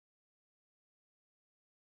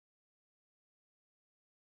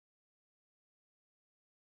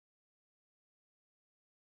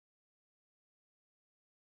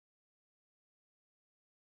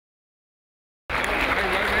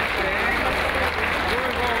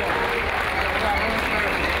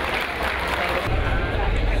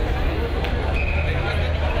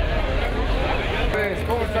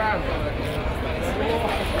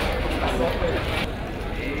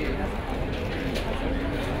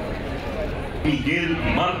Miguel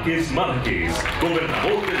Márquez,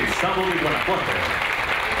 gobernador del estado de Guanajuato.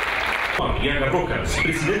 Mariana Rojas,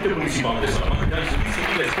 presidente municipal de Salamanca,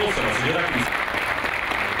 y la esposa, la señora Cristina.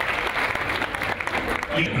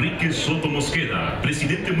 Enrique Soto Mosqueda,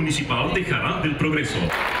 presidente municipal de Jarán del Progreso.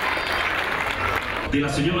 De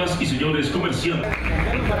las señoras y señores comerciantes.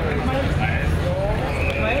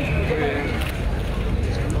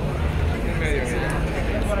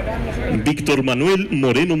 Víctor Manuel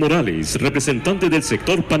Moreno Morales, representante del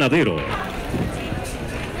sector panadero.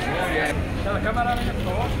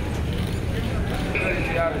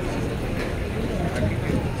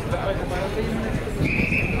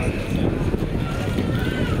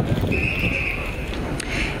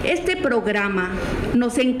 Este programa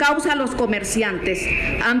nos encausa a los comerciantes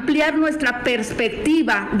a ampliar nuestra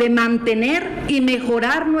perspectiva de mantener y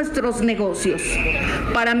mejorar nuestros negocios,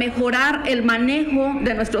 para mejorar el manejo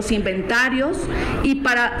de nuestros inventarios y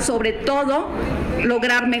para, sobre todo,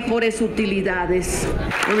 lograr mejores utilidades.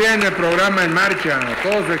 Muy bien, el programa en marcha.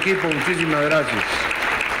 Todo su equipo, muchísimas gracias.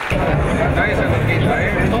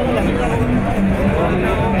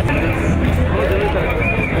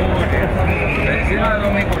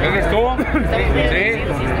 ¿Eres tú? Sí.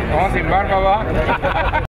 No, sin barba va.